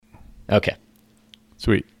Okay.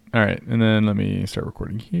 Sweet. All right. And then let me start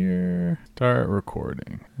recording here. Start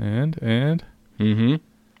recording. And? Mm-hmm. You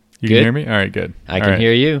Good. can hear me? All right, good. I can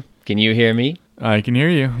hear you. Can you hear me? I can hear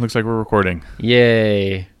you. Looks like we're recording.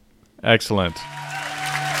 Yay. Excellent.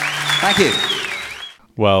 Thank you.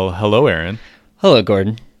 Well, hello, Aaron. Hello,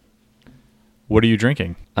 Gordon. What are you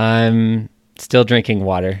drinking? I'm still drinking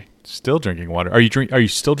water. Still drinking water. Are you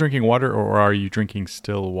still drinking water, or are you drinking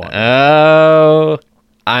still water? Oh,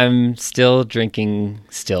 I'm still drinking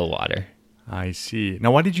still water. I see.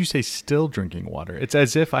 Now, why did you say still drinking water? It's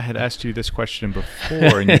as if I had asked you this question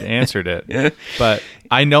before and you'd answered it. But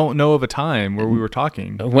I don't know of a time where we were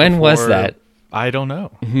talking. When was that? I don't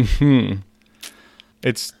know.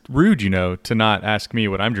 It's rude, to not ask me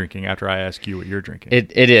what I'm drinking after I ask you what you're drinking.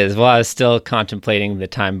 It is. Well, I was still contemplating the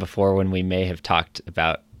time before when we may have talked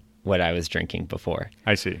about what I was drinking before.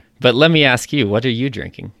 I see. But let me ask you, what are you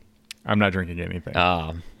drinking? I'm not drinking anything.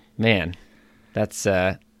 Oh, man. That's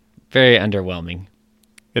very underwhelming.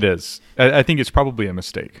 It is. I think it's probably a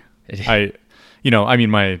mistake. My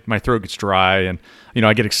throat gets dry, and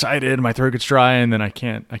I get excited, my throat gets dry, and then I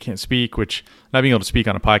can't speak. Which not being able to speak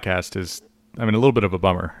on a podcast is, a little bit of a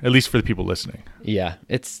bummer, at least for the people listening. Yeah,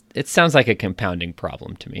 it sounds like a compounding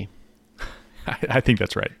problem to me. I think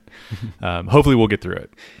that's right. Hopefully, we'll get through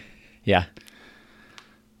it. Yeah.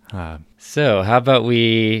 So how about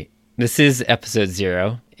this is episode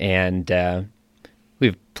 0, and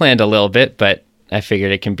we've planned a little bit, but I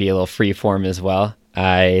figured it can be a little free form as well.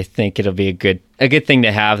 I think it'll be a good thing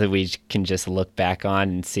to have that we can just look back on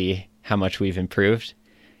and see how much we've improved,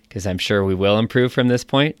 because I'm sure we will improve from this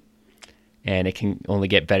point, and it can only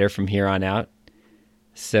get better from here on out.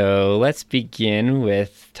 So let's begin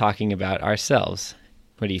with talking about ourselves.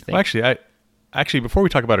 What do you think? Well, actually, before we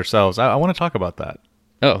talk about ourselves, I want to talk about that.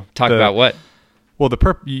 Oh, about what? Well,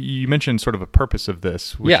 you mentioned sort of a purpose of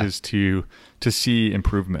this, which is to see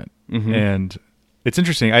improvement. Mm-hmm. And it's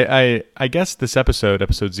interesting. I guess this episode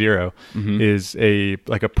 0, mm-hmm. is a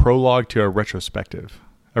prologue to a retrospective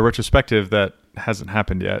that hasn't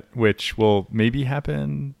happened yet, which will maybe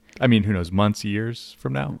happen. Who knows, months, years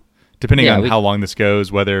from now, depending on how long this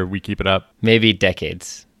goes, whether we keep it up. Maybe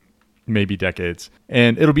decades.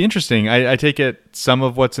 And it'll be interesting. I take it some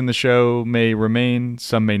of what's in the show may remain,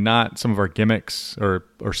 some may not. Some of our gimmicks or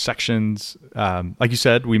sections, like you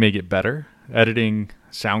said, we may get better. Editing,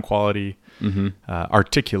 sound quality, mm-hmm.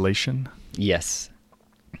 Articulation. Yes.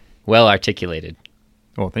 Well articulated.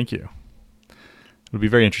 Well, thank you. It'll be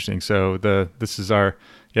very interesting. So this is our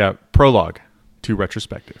prologue to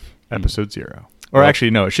retrospective, episode 0. Or actually,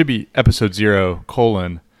 no, it should be episode 0,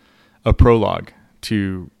 a prologue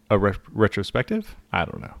to a retrospective? I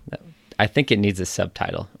don't know. I think it needs a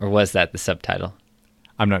subtitle. Or was that the subtitle?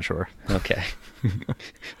 I'm not sure. Okay.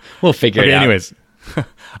 We'll figure it out. Anyways,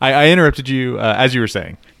 I interrupted you as you were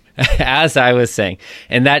saying. As I was saying.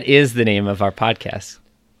 And that is the name of our podcast.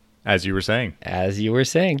 As you were saying.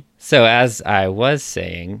 So as I was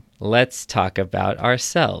saying, let's talk about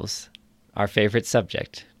ourselves, our favorite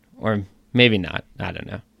subject. Or maybe not. I don't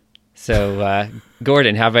know. So,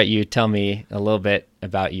 Gordon, how about you tell me a little bit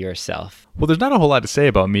about yourself? Well, there's not a whole lot to say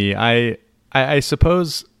about me. I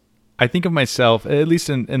suppose I think of myself, at least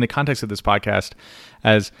in the context of this podcast,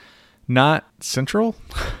 as not central.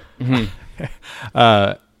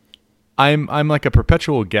 Mm-hmm. I'm like a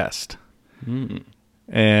perpetual guest. Mm.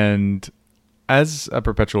 And as a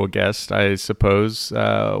perpetual guest, I suppose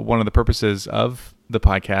one of the purposes of the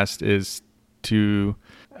podcast is to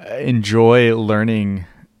enjoy learning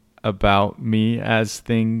about me as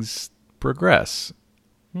things progress.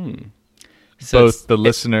 So both the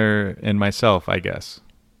listener and myself, I guess.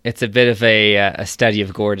 It's a bit of a study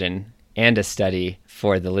of Gordon and a study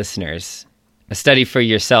for the listeners. A study for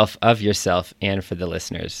yourself, of yourself, and for the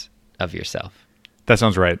listeners of yourself. That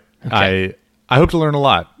sounds right. Okay. I hope to learn a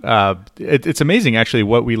lot. It's amazing, actually,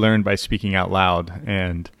 what we learn by speaking out loud,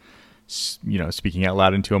 and speaking out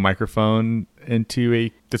loud into a microphone,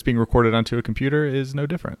 that's being recorded onto a computer is no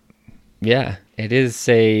different. Yeah, it is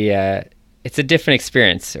it's a different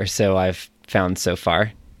experience, or so I've found so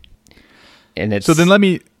far. And it's so. Then let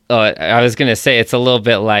me. I was going to say it's a little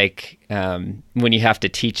bit like when you have to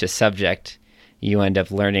teach a subject, you end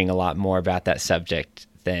up learning a lot more about that subject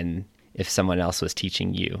than if someone else was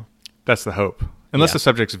teaching you. That's the hope, unless the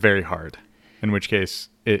subject's very hard, in which case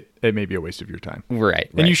it may be a waste of your time.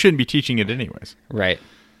 Right. And you shouldn't be teaching it anyways. Right.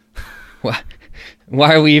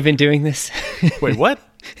 Why are we even doing this? Wait, what?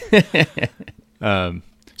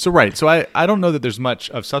 So I don't know that there's much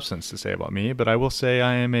of substance to say about me, but I will say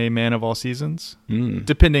I am a man of all seasons,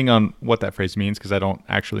 depending on what that phrase means, because I don't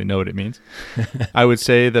actually know what it means. I would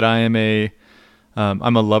say that I am a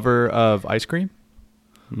I'm a lover of ice cream,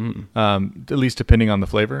 at least depending on the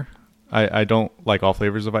flavor. I don't like all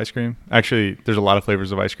flavors of ice cream. Actually, there's a lot of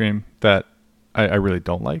flavors of ice cream that I really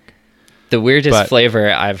don't like. The weirdest flavor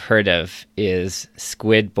I've heard of is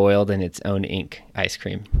squid boiled in its own ink ice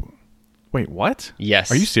cream. Wait, what? Yes.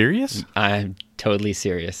 Are you serious? I'm totally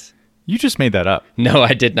serious. You just made that up. No,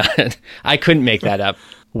 I did not. I couldn't make that up.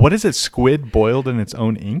 What is it? Squid boiled in its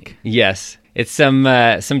own ink? Yes. It's some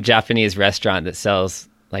Japanese restaurant that sells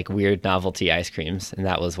like weird novelty ice creams, and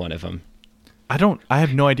that was one of them. I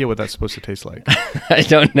have no idea what that's supposed to taste like. I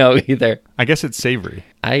don't know either. I guess it's savory.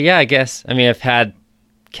 Yeah, I guess. I mean, I've had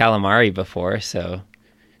calamari before, so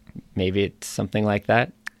maybe it's something like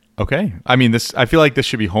that. Okay. I mean, I feel like this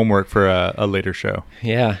should be homework for a later show.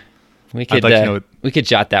 Yeah. We could we could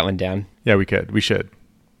jot that one down. Yeah, we could. We should.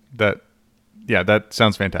 That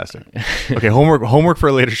sounds fantastic. Okay, homework for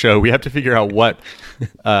a later show. We have to figure out what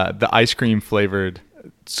the ice cream flavored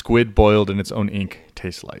squid boiled in its own ink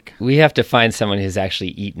tastes like. We have to find someone who's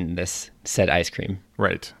actually eaten this said ice cream.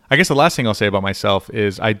 Right. I guess the last thing I'll say about myself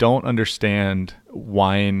is I don't understand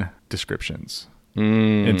wine descriptions.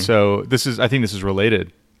 And so I think this is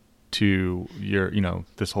related to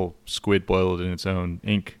this whole squid boiled in its own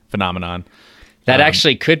ink phenomenon. That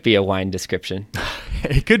actually could be a wine description.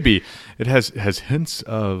 It could be. It has hints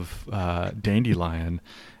of dandelion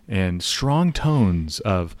and strong tones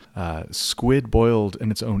of squid boiled in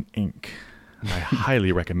its own ink. I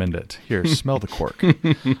highly recommend it. Here, smell the cork.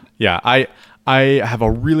 Yeah, I have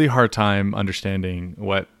a really hard time understanding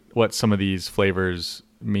what some of these flavors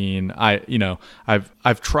mean.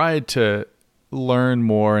 I've tried to learn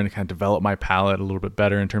more and kind of develop my palate a little bit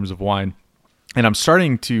better in terms of wine. And I'm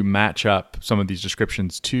starting to match up some of these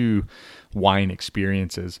descriptions to wine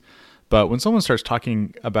experiences. But when someone starts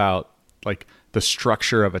talking about like the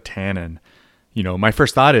structure of a tannin, my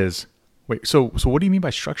first thought is, wait, so what do you mean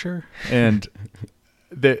by structure? And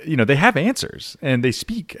they have answers, and they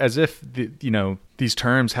speak as if these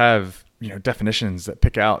terms have definitions that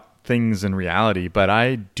pick out things in reality, but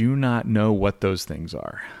I do not know what those things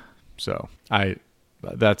are. So I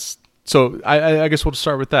guess we'll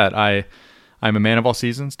start with that. I'm a man of all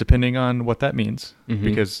seasons, depending on what that means,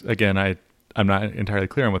 because again, I'm not entirely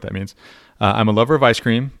clear on what that means. I'm a lover of ice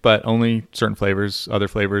cream, but only certain flavors. Other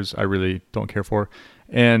flavors I really don't care for,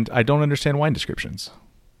 and I don't understand wine descriptions.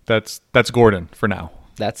 That's Gordon for now.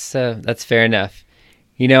 That's fair enough.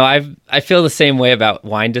 I feel the same way about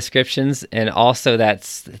wine descriptions, and also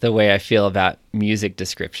that's the way I feel about music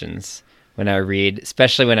descriptions. When I read,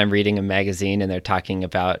 especially when I'm reading a magazine and they're talking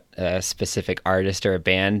about a specific artist or a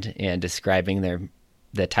band and describing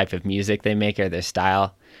the type of music they make or their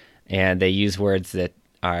style, and they use words that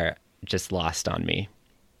are just lost on me.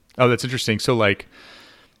 Oh, that's interesting. So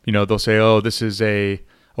they'll say, oh, this is a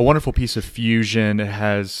wonderful piece of fusion. It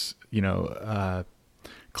has,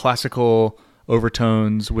 classical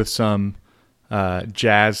overtones with some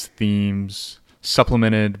jazz themes,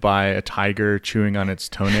 supplemented by a tiger chewing on its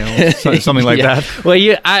toenails, something like that.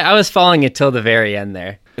 Well, I was following it till the very end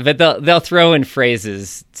there, but they'll throw in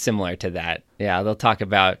phrases similar to that. Yeah, they'll talk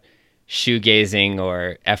about shoegazing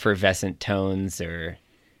or effervescent tones or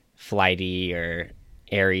flighty or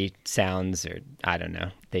airy sounds, or I don't know.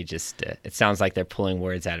 They just it sounds like they're pulling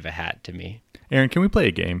words out of a hat to me. Aaron, can we play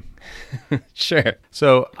a game? Sure.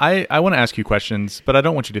 So I want to ask you questions, but I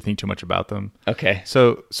don't want you to think too much about them. Okay.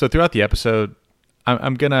 So throughout the episode,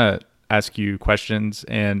 I'm going to ask you questions,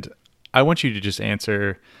 and I want you to just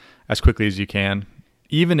answer as quickly as you can,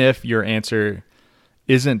 even if your answer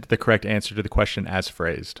isn't the correct answer to the question as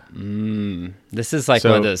phrased. This is like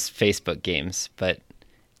one of those Facebook games, but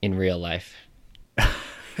in real life.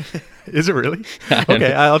 Is it really?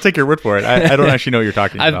 Okay, I'll take your word for it. I don't actually know what you're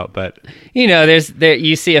talking about, but you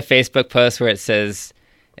see a Facebook post where it says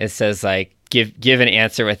like give an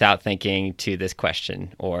answer without thinking to this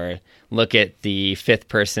question, or look at the fifth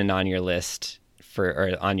person on your list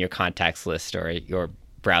or on your contacts list or your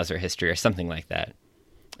browser history or something like that,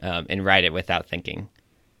 and write it without thinking.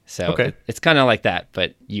 So it's kind of like that,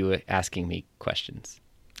 but you asking me questions.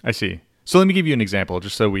 I see. So let me give you an example,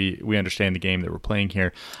 just so we understand the game that we're playing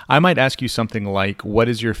here. I might ask you something like, what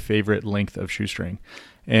is your favorite length of shoestring?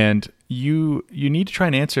 And you need to try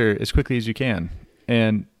and answer as quickly as you can.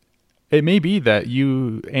 And it may be that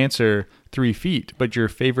you answer 3 feet, but your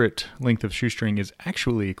favorite length of shoestring is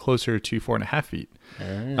actually closer to 4.5 feet,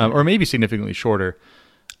 or maybe significantly shorter.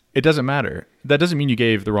 It doesn't matter. That doesn't mean you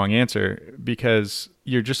gave the wrong answer, because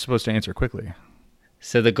you're just supposed to answer quickly.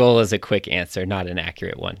 So the goal is a quick answer, not an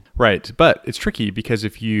accurate one. Right. But it's tricky, because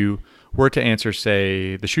if you were to answer,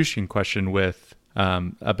 say, the shoestring question with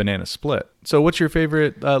a banana split. So what's your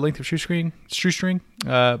favorite length of shoestring?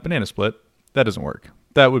 Banana split. That doesn't work.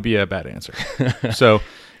 That would be a bad answer. So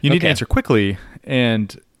you need to answer quickly,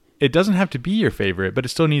 and it doesn't have to be your favorite, but it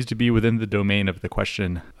still needs to be within the domain of the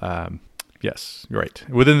question. Yes, you're right.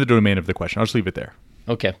 Within the domain of the question. I'll just leave it there.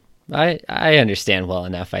 Okay. I understand well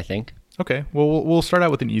enough, I think. Okay. Well, we'll start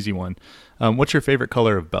out with an easy one. What's your favorite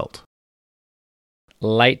color of belt?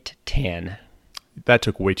 Light tan. That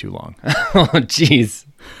took way too long. Oh, jeez.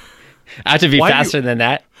 I have to be faster than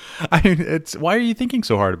that. Why are you thinking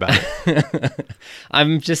so hard about it?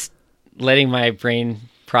 I'm just letting my brain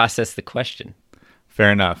process the question.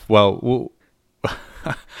 Fair enough. Well,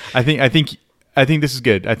 I think this is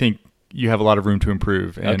good. I think you have a lot of room to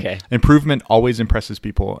improve. And improvement always impresses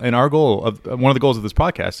people. And one of the goals of this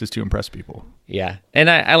podcast is to impress people. Yeah. And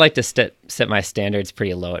I like to set my standards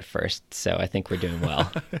pretty low at first. So I think we're doing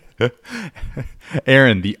well.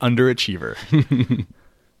 Aaron, the underachiever.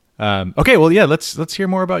 Okay. Well, yeah, let's hear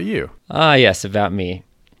more about you. Yes, about me.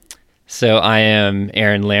 So I am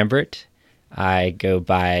Aaron Lambert. I go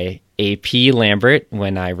by AP Lambert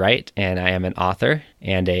when I write, and I am an author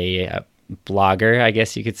and a blogger, I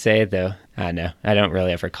guess you could say, though I don't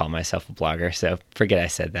really ever call myself a blogger, so forget I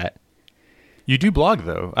said that. You do blog,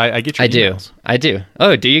 though. I get your emails. I do.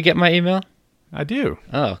 Oh, do you get my email? I do.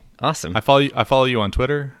 Oh, awesome. I follow you on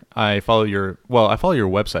Twitter. I follow your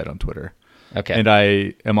website on Twitter. Okay. And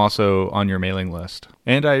I am also on your mailing list.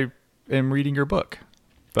 And I am reading your book.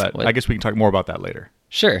 But I guess we can talk more about that later.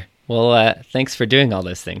 Sure. Well, thanks for doing all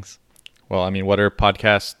those things. Well, I mean, what are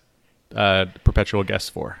podcast perpetual guests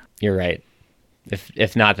for? You're right.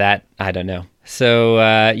 If not that, I don't know. So,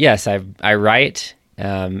 yes, I write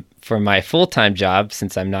for my full-time job.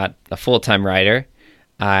 Since I'm not a full-time writer,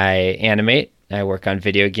 I animate. I work on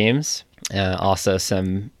video games, also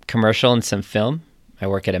some commercial and some film. I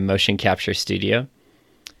work at a motion capture studio.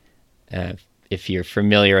 If you're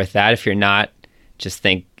familiar with that, if you're not, just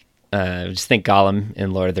think Gollum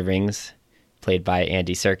in Lord of the Rings, played by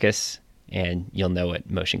Andy Serkis, and you'll know what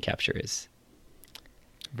motion capture is.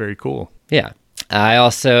 Very cool. Yeah. I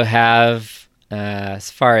also have, as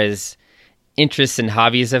far as interests and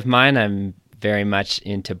hobbies of mine, I'm very much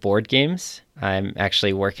into board games. I'm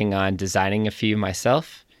actually working on designing a few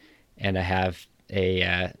myself, and I have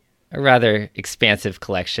a rather expansive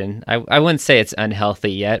collection. I wouldn't say it's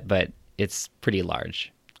unhealthy yet, but it's pretty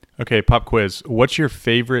large. Okay, pop quiz. What's your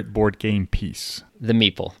favorite board game piece? The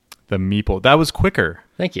Meeple. The Meeple. That was quicker.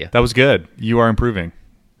 Thank you. That was good. You are improving.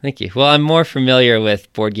 Thank you. Well, I'm more familiar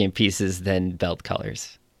with board game pieces than belt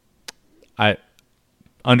colors.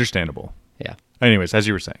 Understandable. Yeah. Anyways, as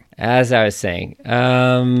you were saying. As I was saying.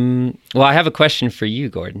 Well, I have a question for you,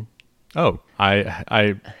 Gordon. Oh,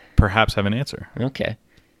 I perhaps have an answer. Okay.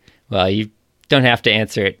 Well, you don't have to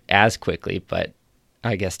answer it as quickly, but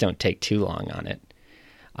I guess don't take too long on it.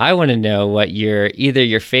 I want to know what either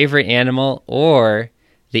your favorite animal or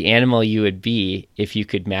the animal you would be if you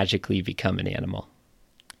could magically become an animal.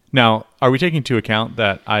 Now, are we taking into account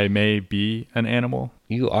that I may be an animal?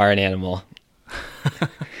 You are an animal.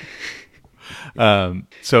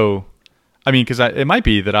 So, I mean, because it might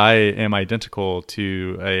be that I am identical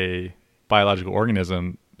to a biological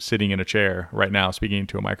organism sitting in a chair right now speaking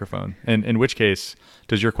to a microphone. And in which case,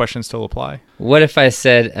 does your question still apply? What if I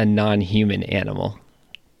said a non-human animal?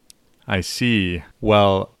 I see.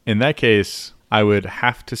 Well, in that case, I would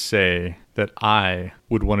have to say that I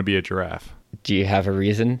would want to be a giraffe. Do you have a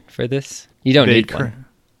reason for this? You don't need one.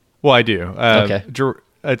 Well, I do. Okay.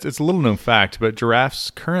 It's a little known fact, but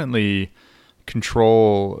giraffes currently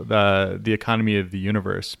control the economy of the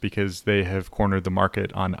universe because they have cornered the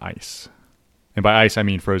market on ice. And by ice, I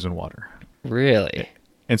mean frozen water. Really?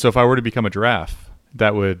 And so if I were to become a giraffe,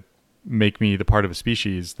 that would make me the part of a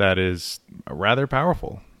species that is rather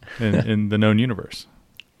powerful in the known universe.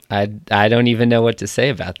 I don't even know what to say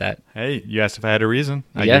about that. Hey, you asked if I had a reason.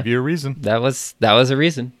 I gave you a reason. That was a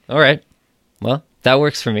reason. All right. Well, that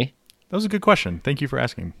works for me. That was a good question. Thank you for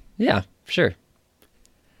asking. Yeah, sure.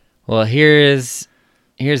 Well, here's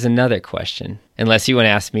another question. Unless you want to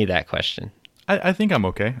ask me that question. I think I'm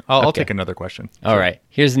okay. I'll take another question. All right.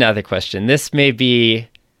 Here's another question. This may be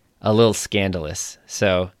a little scandalous,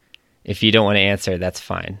 so if you don't want to answer, that's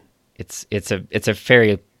fine. It's a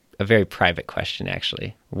very private question,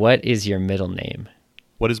 actually. What is your middle name?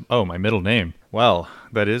 My middle name? Well,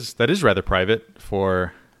 that is rather private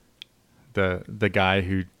for the guy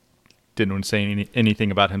who didn't want to say anything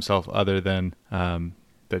about himself other than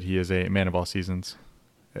that he is a man of all seasons,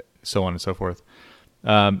 so on and so forth.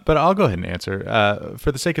 But I'll go ahead and answer.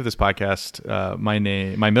 For the sake of this podcast,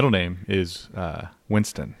 my middle name is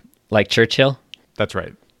Winston. Like Churchill? That's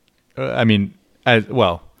right. I mean,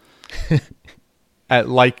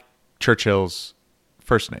 like Churchill's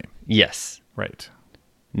first name. Yes. Right.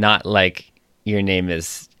 Not like your name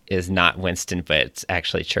is not Winston, but it's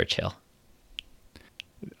actually Churchill.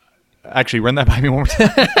 Actually, run that by me one more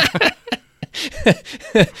time.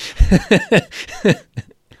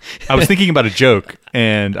 I was thinking about a joke,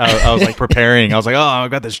 and I was like preparing. I was like, oh, I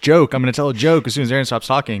got this joke. I'm going to tell a joke as soon as Aaron stops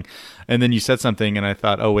talking. And then you said something, and I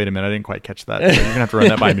thought, oh, wait a minute. I didn't quite catch that. So you're going to have to run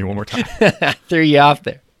that by me one more time. Threw you off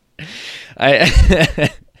there.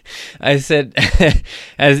 I said,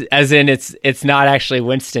 as in it's not actually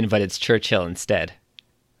Winston, but it's Churchill instead.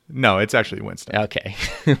 No, it's actually Winston. Okay.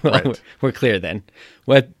 Well, Right. We're clear then.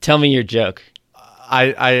 Tell me your joke.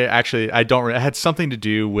 I don't. It had something to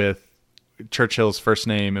do with Churchill's first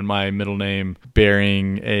name and my middle name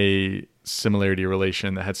bearing a similarity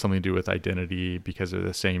relation that had something to do with identity because of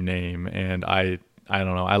the same name. And I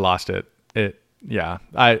don't know. I lost it.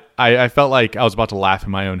 I felt like I was about to laugh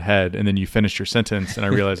in my own head, and then you finished your sentence, and I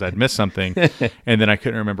realized I'd missed something, and then I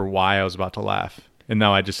couldn't remember why I was about to laugh. And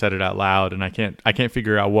now I just said it out loud, and I can't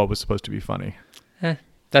figure out what was supposed to be funny.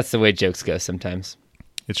 That's the way jokes go sometimes.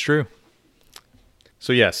 It's true.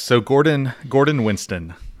 So yes, so Gordon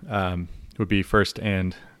Winston would be first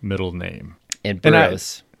and middle name. And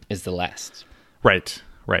Burroughs is the last. Right.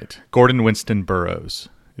 Gordon Winston Burroughs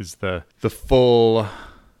is the full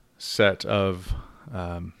set of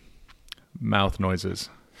mouth noises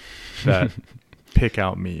that pick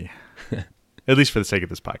out me, at least for the sake of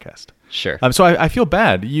this podcast. Sure. So I feel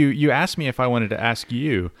bad. You asked me if I wanted to ask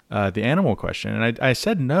you the animal question, and I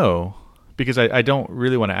said no because I don't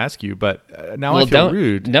really want to ask you, but now I feel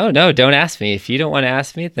rude. No, don't ask me. If you don't want to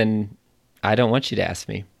ask me, then I don't want you to ask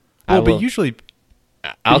me. Well, but usually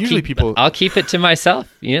I'll keep it to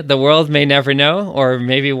myself. The world may never know, or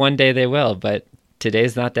maybe one day they will, but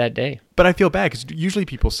today's not that day. But I feel bad because usually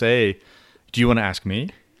people say, "Do you want to ask me?"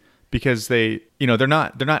 Because they're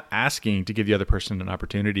not asking to give the other person an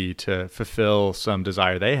opportunity to fulfill some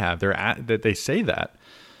desire they have. They say that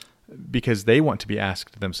because they want to be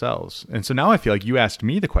asked themselves. And so now I feel like you asked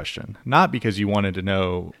me the question, not because you wanted to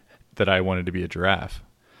know that I wanted to be a giraffe,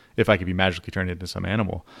 if I could be magically turned into some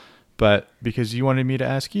animal, but because you wanted me to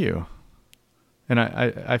ask you. And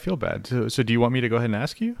I feel bad. So do you want me to go ahead and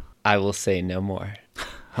ask you? I will say no more.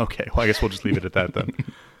 Okay. Well, I guess we'll just leave it at that then.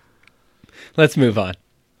 Let's move on.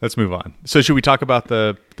 So should we talk about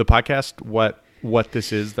the podcast, what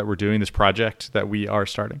this is that we're doing, this project that we are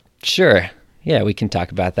starting? Sure. Yeah, we can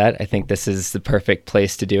talk about that. I think this is the perfect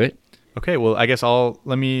place to do it. Okay. Well, I guess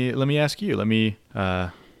let me ask you. Let me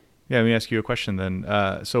ask you a question then.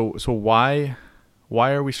 So why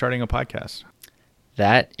are we starting a podcast?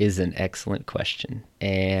 That is an excellent question,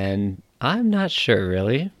 and I'm not sure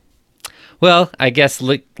really. Well, I guess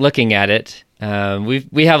looking at it,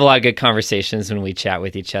 we have a lot of good conversations when we chat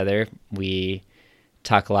with each other. We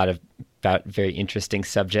talk a lot about very interesting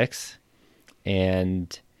subjects,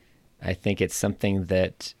 and I think it's something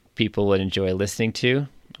that people would enjoy listening to.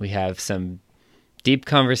 We have some deep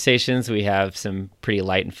conversations. We have some pretty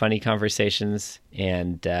light and funny conversations,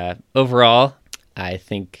 and overall, I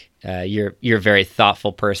think you're a very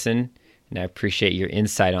thoughtful person, and I appreciate your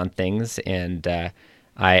insight on things. And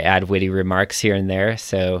I add witty remarks here and there.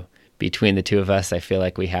 So between the two of us, I feel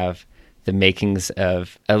like we have the makings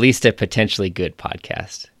of at least a potentially good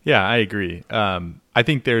podcast. Yeah, I agree. I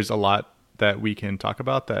think there's a lot that we can talk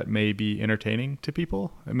about that may be entertaining to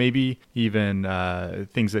people, maybe even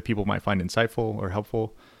things that people might find insightful or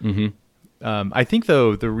helpful. Mm-hmm. I think,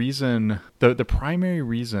 though, the primary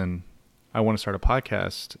reason I want to start a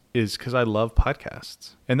podcast is because I love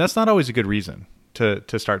podcasts. And that's not always a good reason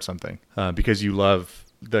to start something, because you love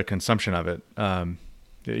the consumption of it.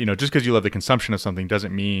 Just because you love the consumption of something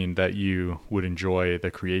doesn't mean that you would enjoy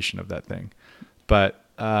the creation of that thing. But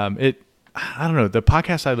I don't know, the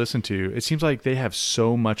podcasts I listen to, it seems like they have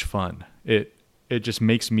so much fun. It just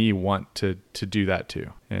makes me want to do that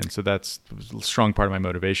too. And so that's a strong part of my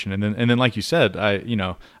motivation. And then like you said, I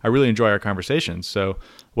really enjoy our conversations. So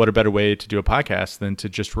what a better way to do a podcast than to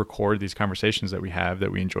just record these conversations that we have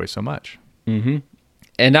that we enjoy so much. Mm-hmm.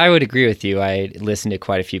 And I would agree with you. I listen to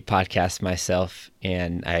quite a few podcasts myself,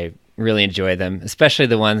 and I really enjoy them, especially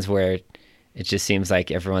the ones where it just seems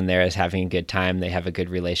like everyone there is having a good time. They have a good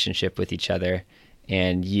relationship with each other.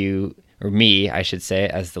 And you, or me, I should say,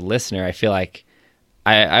 as the listener, I feel like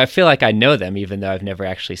I know them, even though I've never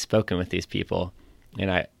actually spoken with these people.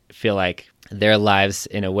 And I feel like their lives,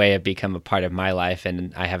 in a way, have become a part of my life,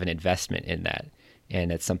 and I have an investment in that.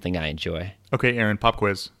 And it's something I enjoy. Okay, Aaron, pop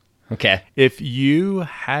quiz. Okay. If you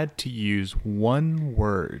had to use one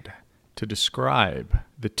word to describe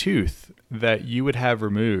the tooth that you would have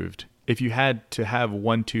removed if you had to have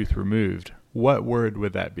one tooth removed, what word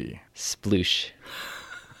would that be? Sploosh.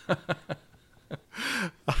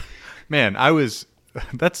 Man, that's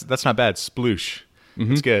not bad. Sploosh.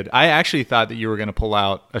 Mm-hmm. It's good. I actually thought that you were going to pull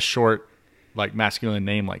out a short, like masculine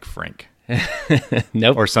name like Frank.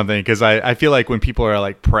 Nope. Or something, because I feel like when people are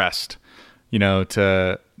like pressed,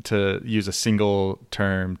 to use a single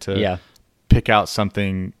term to pick out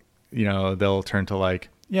something, they'll turn to like,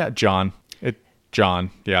 John.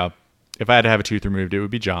 John. Yeah. If I had to have a tooth removed, it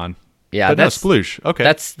would be John. Yeah, but that's sploosh. Okay.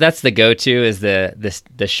 That's the go-to is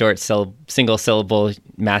the short single syllable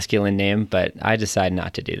masculine name, but I decided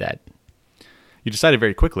not to do that. You decided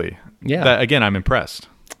very quickly. Yeah. Again, I'm impressed.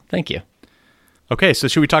 Thank you. Okay, so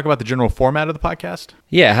should we talk about the general format of the podcast?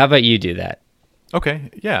 Yeah, how about you do that? Okay,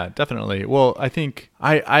 yeah, definitely. Well, I think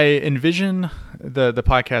I envision the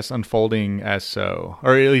podcast unfolding as so,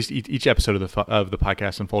 or at least each episode of the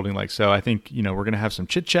podcast unfolding like so. I think we're going to have some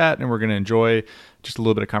chit chat and we're going to enjoy just a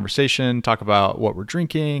little bit of conversation, talk about what we're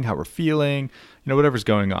drinking, how we're feeling, whatever's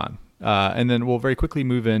going on, and then we'll very quickly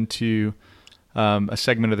move into a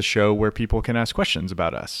segment of the show where people can ask questions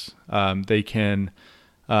about us. They can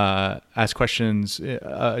ask questions,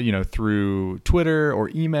 through Twitter or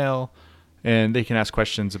email. And they can ask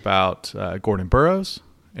questions about Gordon Burroughs,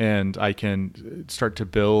 and I can start to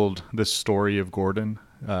build this story of Gordon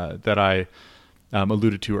that I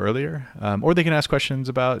alluded to earlier. Or they can ask questions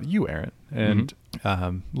about you, Aaron, and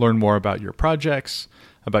learn more about your projects,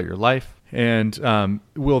 about your life. And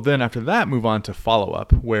we'll then, after that, move on to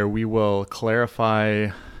follow-up, where we will clarify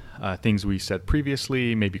things we said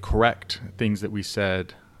previously, maybe correct things that we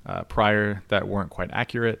said prior that weren't quite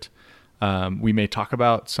accurate. We may talk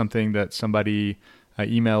about something that somebody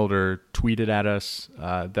emailed or tweeted at us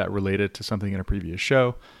that related to something in a previous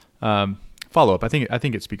show. Follow up. I think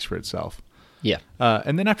it speaks for itself. Yeah.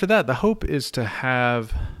 And then after that, the hope is to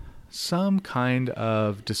have some kind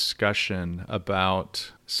of discussion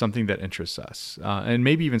about something that interests us, and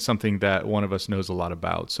maybe even something that one of us knows a lot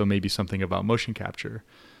about. So maybe something about motion capture,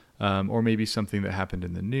 or maybe something that happened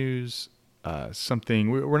in the news.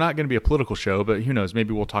 We're not going to be a political show, but who knows?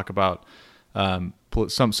 Maybe we'll talk about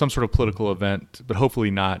some sort of political event, but hopefully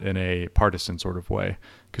not in a partisan sort of way,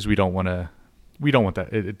 because we don't want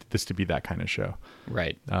this to be that kind of show,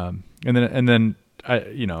 right? And then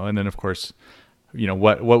of course,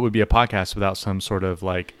 what would be a podcast without some sort of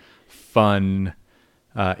like fun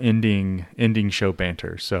ending show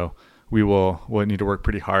banter? So we'll need to work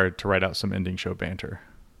pretty hard to write out some ending show banter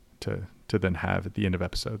to then have at the end of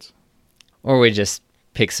episodes. Or we just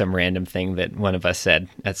pick some random thing that one of us said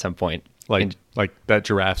at some point. Like that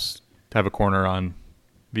giraffes have a corner on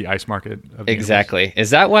the ice market. Of the exactly. universe. Is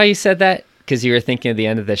that why you said that? Because you were thinking of the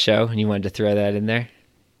end of the show and you wanted to throw that in there?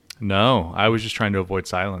 No, I was just trying to avoid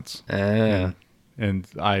silence. Ah. And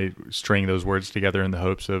I string those words together in the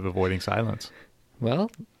hopes of avoiding silence. Well,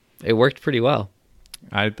 it worked pretty well.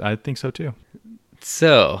 I think so too.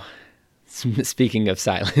 So, speaking of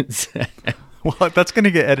silence... Well, that's going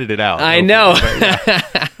to get edited out. I know.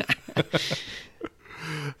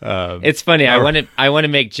 It's funny. I want to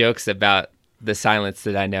make jokes about the silence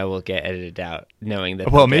that I know will get edited out, knowing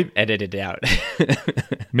that get edited out.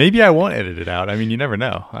 Maybe I won't edit it out. I mean, you never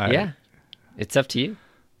know. Yeah, it's up to you.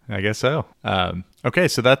 I guess so. Okay,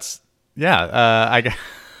 so that's I.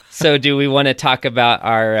 So, do we want to talk about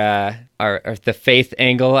our the faith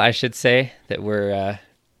angle? I should say that we're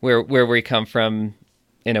where we come from.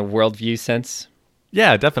 In a worldview sense?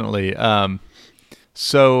 Yeah, definitely.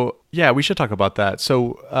 So, we should talk about that.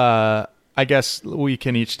 So, I guess we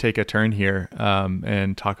can each take a turn here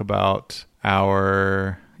and talk about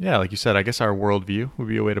our, like you said, I guess our worldview would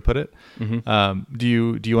be a way to put it. Mm-hmm. Do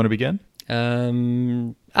you want to begin?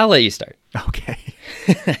 I'll let you start. Okay.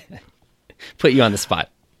 Put you on the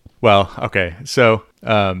spot. Well, okay. So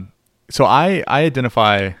I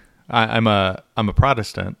identify, I'm a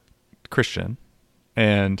Protestant Christian.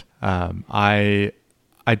 And I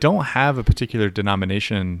don't have a particular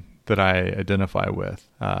denomination that I identify with,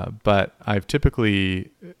 but I've typically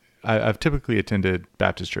attended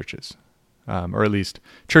Baptist churches, or at least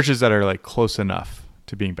churches that are like close enough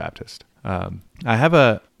to being Baptist. I have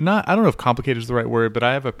I don't know if complicated is the right word, but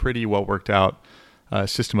I have a pretty well worked out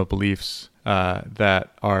system of beliefs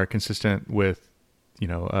that are consistent with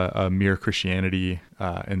a mere Christianity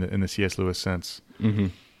in the C.S. Lewis sense. Mm-hmm.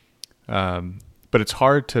 But it's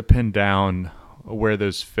hard to pin down where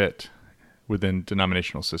those fit within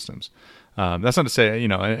denominational systems. That's not to say,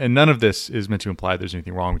 and none of this is meant to imply there's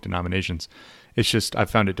anything wrong with denominations. It's just I've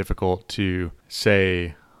found it difficult to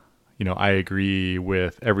say, I agree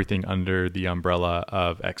with everything under the umbrella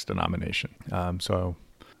of X denomination. So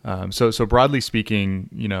broadly speaking,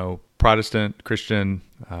 Protestant, Christian.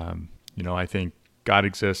 I think God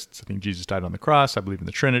exists. I think Jesus died on the cross. I believe in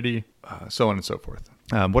the Trinity, so on and so forth.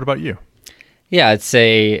 What about you? Yeah, I'd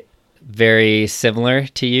say very similar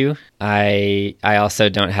to you. I also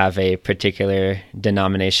don't have a particular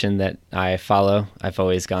denomination that I follow. I've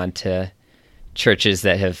always gone to churches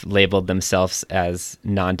that have labeled themselves as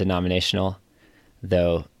non-denominational,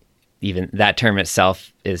 though even that term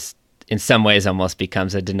itself is in some ways almost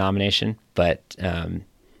becomes a denomination. But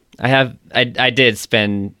I did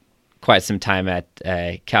spend quite some time at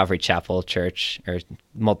a Calvary Chapel church, or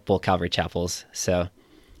multiple Calvary Chapels. So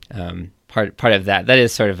part of that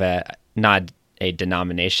is sort of not a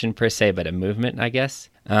denomination per se, but a movement, I guess.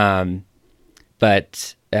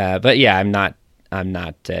 But yeah, I'm not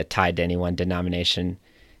tied to any one denomination,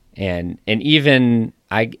 and even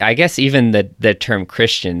I guess even the term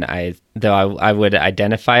Christian, I would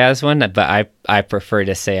identify as one, but I prefer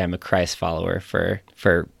to say I'm a Christ follower for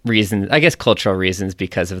reasons, I guess cultural reasons,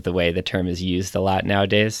 because of the way the term is used a lot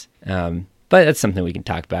nowadays. But that's something we can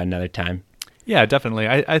talk about another time. Yeah, definitely.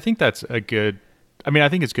 I think that's a good. I mean, I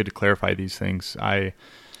think it's good to clarify these things.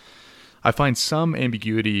 I find some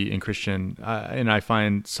ambiguity in Christian, and I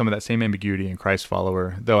find some of that same ambiguity in Christ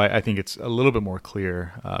follower, though I think it's a little bit more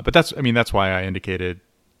clear. But that's why I indicated,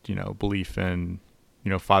 belief in,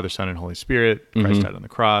 Father, Son, and Holy Spirit. Christ died on the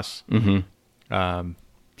cross.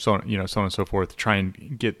 So on and so forth. Try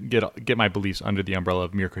and get my beliefs under the umbrella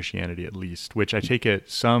of mere Christianity, at least. Which I take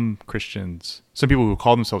it some Christians, some people who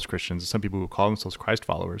call themselves Christians, and some people who call themselves Christ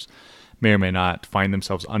followers, may or may not find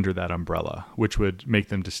themselves under that umbrella, which would make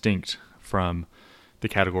them distinct from the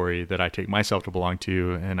category that I take myself to belong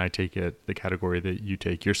to, and I take it the category that you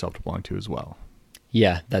take yourself to belong to as well.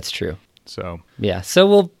 Yeah, that's true. So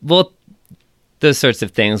we'll those sorts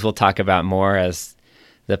of things we'll talk about more as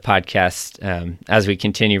the podcast, as we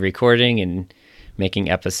continue recording and making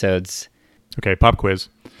episodes. Okay, pop quiz.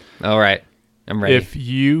 All right, I'm ready. If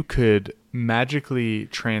you could magically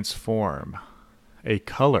transform a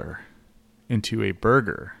color into a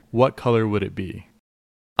burger, what color would it be?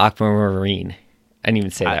 Aquamarine. I didn't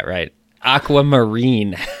even say that right.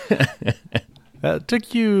 Aquamarine. That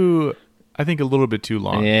took you, I think, a little bit too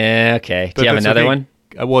long. Yeah, okay. Do you have another one?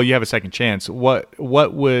 Well, you have a second chance. What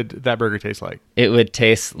would that burger taste like? It would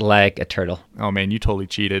taste like a turtle. Oh, man, you totally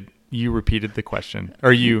cheated. You repeated the question.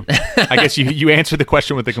 Or I guess you answered the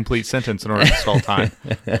question with a complete sentence in order to stall time.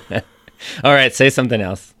 All right, say something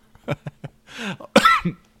else.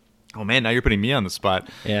 Oh, man, now you're putting me on the spot.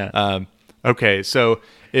 Yeah. Okay, so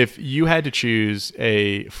if you had to choose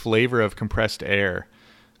a flavor of compressed air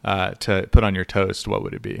to put on your toast, what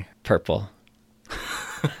would it be? Purple.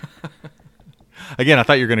 Again, I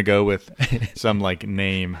thought you were going to go with some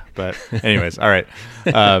name, but anyways, all right.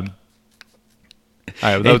 That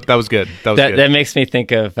was good. That was good. That makes me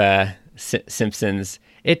think of Simpsons.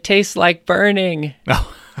 It tastes like burning.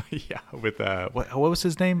 Oh, yeah. With what was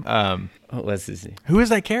his name? What was his name? Who is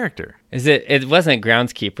that character? It wasn't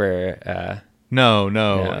Groundskeeper.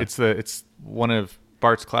 No. It's one of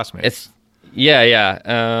Bart's classmates. Yeah.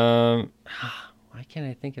 Why can't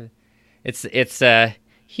I think of it? It's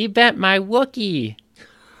he bent my Wookiee.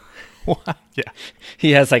 What? Yeah.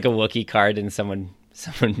 He has a Wookiee card and someone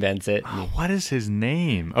bends it. What is his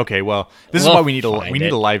name? Okay, well, this is why we need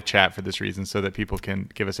a live chat for this reason, so that people can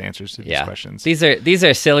give us answers to these questions. These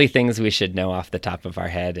are silly things we should know off the top of our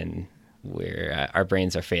head, and our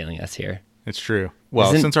brains are failing us here. It's true.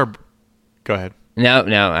 Well, go ahead.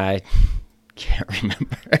 No, I can't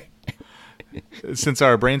remember. Since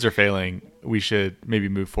our brains are failing, we should maybe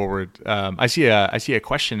move forward. I see a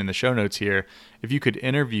question in the show notes here. If you could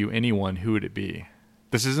interview anyone, who would it be?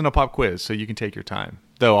 This isn't a pop quiz, so you can take your time.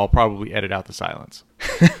 Though I'll probably edit out the silence.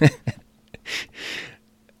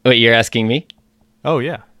 Wait, you're asking me? Oh,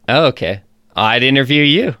 yeah. Oh, okay. I'd interview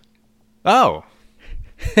you. Oh,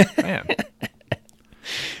 man.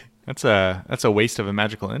 That's a waste of a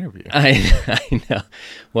magical interview. I know.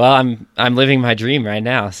 Well, I'm living my dream right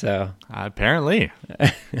now, so apparently.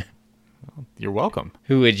 Well, you're welcome.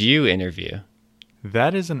 Who would you interview?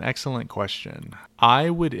 That is an excellent question.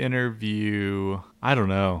 I would interview, I don't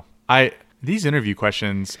know. These interview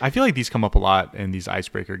questions, I feel like these come up a lot in these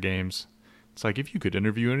icebreaker games. It's like, if you could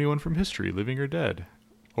interview anyone from history, living or dead,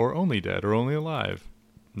 or only alive,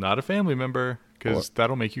 not a family member, because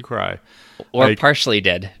that'll make you cry. Or partially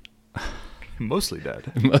dead. Mostly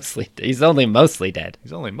dead. He's only mostly dead.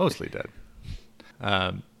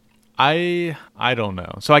 I don't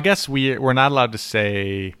know. So I guess we're not allowed to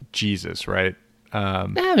say Jesus, right?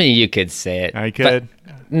 I mean, you could say it. I could.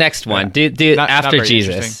 Next one. Do after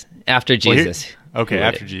Jesus. After Jesus. Okay,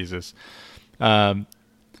 after Jesus. I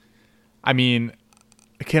mean,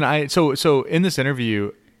 Can I? So in this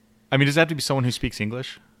interview, I mean, does that have to be someone who speaks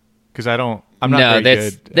English? Because I'm not very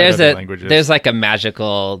good at other languages. There's like a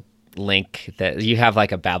magical link that you have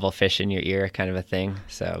like a babblefish in your ear kind of a thing.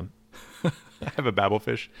 So I have a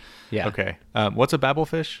babblefish. Yeah. Okay. What's a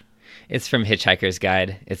babblefish? It's from Hitchhiker's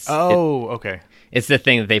Guide. Okay. It's the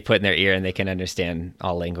thing that they put in their ear and they can understand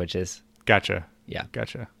all languages. Gotcha. Yeah.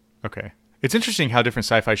 Gotcha. Okay. It's interesting how different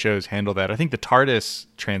sci-fi shows handle that. I think the TARDIS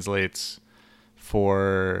translates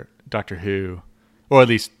for Doctor Who, or at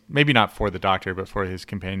least maybe not for the Doctor, but for his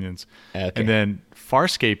companions. Okay. And then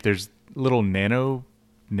Farscape, there's little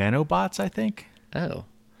nanobots, I think. Oh.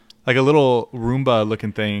 Like a little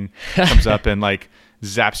Roomba-looking thing comes up and like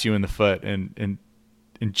zaps you in the foot and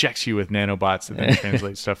injects you with nanobots that then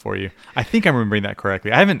translate stuff for you. I think I'm remembering that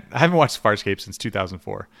correctly. I haven't watched Farscape since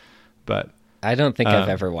 2004, but I don't think I've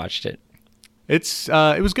ever watched it.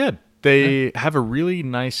 it was good. They have a really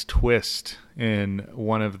nice twist in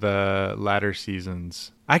one of the latter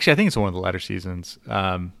seasons. Actually, I think it's one of the latter seasons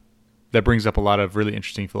that brings up a lot of really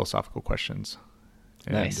interesting philosophical questions.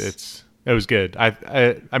 And Nice. It was good.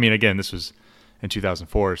 I mean, again, this was in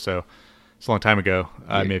 2004, so it's a long time ago.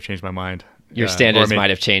 I may have changed my mind. Your standards might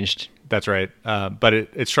have changed. That's right. But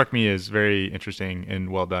it struck me as very interesting and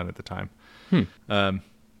well done at the time.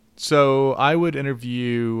 So I would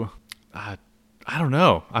interview, I don't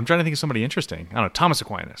know. I'm trying to think of somebody interesting. I don't know, Thomas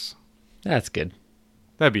Aquinas. That's good.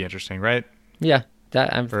 That'd be interesting, right? Yeah,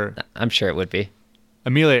 I'm sure it would be.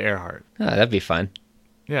 Amelia Earhart. Oh, that'd be fun.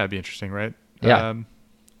 Yeah, it'd be interesting, right? Yeah.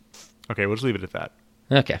 Okay, we'll just leave it at that.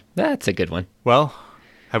 Okay, that's a good one. Well,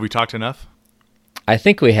 have we talked enough? I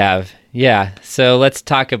think we have. Yeah. So let's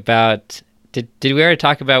talk about. Did we already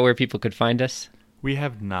talk about where people could find us? We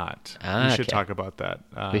have not. We should Okay. talk about that.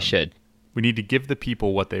 We should. We need to give the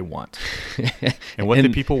people what they want. And what the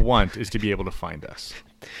people want is to be able to find us.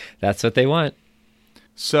 That's what they want.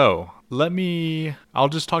 So I'll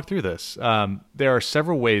just talk through this. There are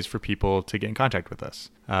several ways for people to get in contact with us.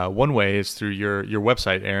 One way is through your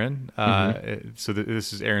website, Aaron. So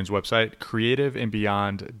this is Aaron's website,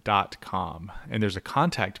 creativeandbeyond.com. And there's a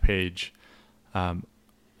contact page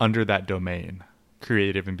under that domain,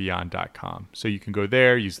 creativeandbeyond.com. So you can go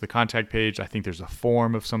there, use the contact page. I think there's a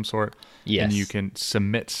form of some sort. Yes. And you can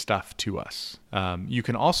submit stuff to us. You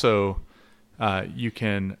can also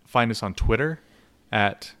find us on Twitter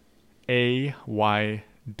at AYWS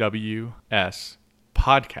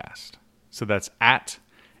podcast. So that's at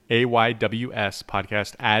AYWS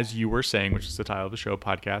podcast, as you were saying, which is the title of the show,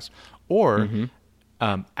 podcast, or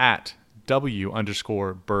at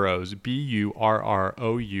W_Burrows,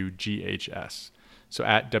 BURROUGHS. So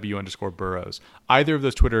at W_Burrows. Either of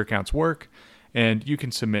those Twitter accounts work, and you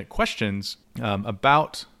can submit questions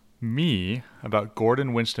about me, about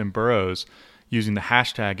Gordon Winston Burroughs, using the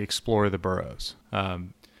hashtag #ExploreTheBurrows.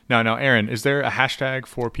 Now, Aaron, is there a hashtag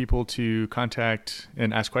for people to contact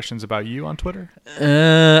and ask questions about you on Twitter?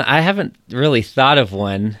 I haven't really thought of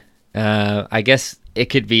one. I guess it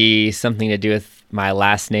could be something to do with my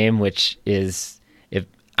last name, which is, if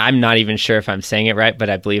I'm not even sure if I'm saying it right, but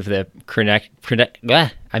I believe I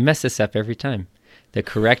mess this up every time. The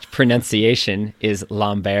correct pronunciation is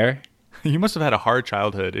Lambert. You must have had a hard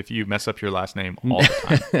childhood if you mess up your last name all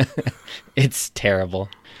the time. It's terrible.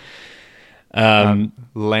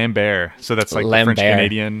 Lambert. So that's like Lambert. the French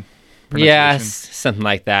Canadian pronunciation. Yes, something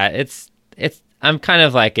like that. I'm kind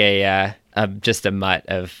of like just a mutt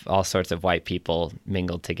of all sorts of white people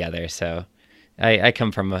mingled together. So I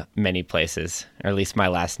come from many places, or at least my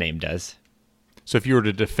last name does. So if you were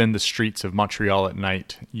to defend the streets of Montreal at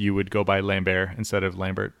night, you would go by Lambert instead of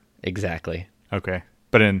Lambert? Exactly. Okay.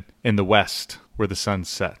 But in the West, where the sun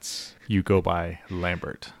sets, you go by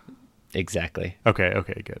Lambert. Exactly. Okay,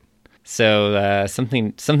 good. So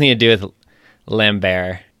something to do with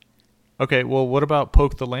Lambert. Okay, well, what about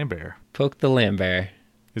Poke the Lambert? Poke the Lambert.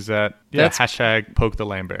 Is that hashtag Poke the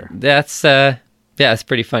Lambert? That's it's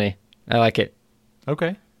pretty funny. I like it.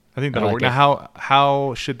 Okay, I think that'll like work. Now,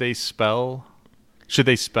 how should they spell? Should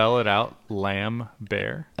they spell it out?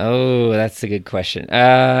 Lambear? Oh, that's a good question.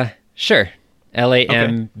 Sure.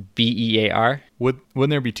 Lambear. Wouldn't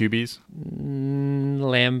there be two B's?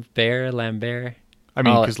 Lambert. I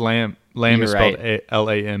mean, because lamb is spelled right.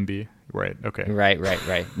 Lamb. Right. Okay.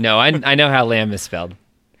 Right. No, I know how lamb is spelled.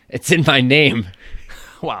 It's in my name.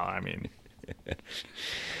 Well, I mean,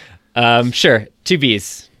 sure. Two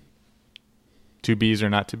B's. Two B's or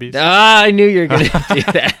not two B's? I knew you were going to do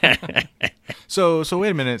that. So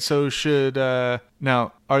wait a minute. So should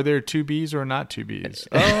now are there two B's or not two B's?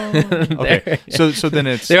 Oh, okay. So then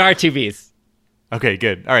it's there are two B's. Okay,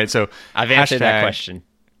 good. All right. So I've answered that question.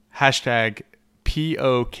 Hashtag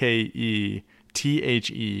POKE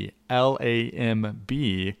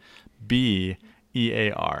TheLambbear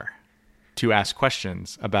to ask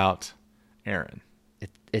questions about Aaron.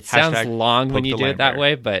 It sounds Hashtag long when poke you the do it that Lambear.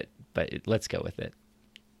 way, but let's go with it.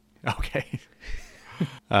 Okay.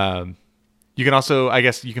 You can also, I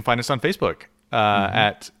guess, you can find us on Facebook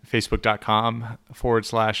at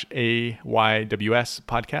facebook.com/AYWS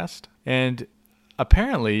podcast. And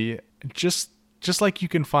apparently, just like you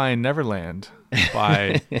can find Neverland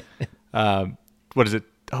by, what is it?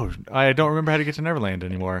 Oh, I don't remember how to get to Neverland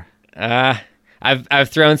anymore. I've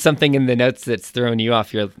thrown something in the notes that's thrown you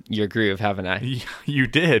off your groove, haven't I? You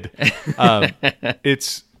did.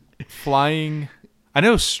 It's flying, I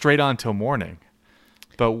know, straight on till morning.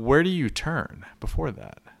 But where do you turn before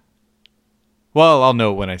that? Well, I'll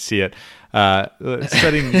know when I see it.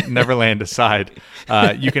 Setting Neverland aside,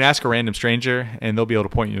 you can ask a random stranger, and they'll be able to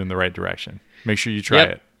point you in the right direction. Make sure you try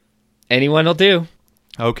it. Anyone will do.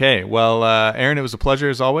 Okay. Well, Aaron, it was a pleasure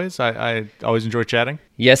as always. I always enjoy chatting.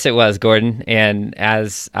 Yes, it was, Gordon. And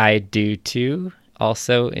as I do too,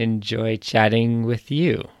 also enjoy chatting with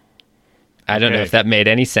you. I don't know if that made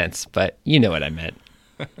any sense, but you know what I meant.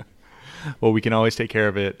 Well, we can always take care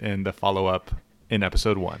of it in the follow-up in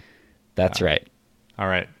episode 1. That's right. All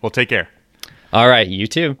right. Well, take care. All right. You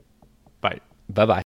too. Bye. Bye-bye.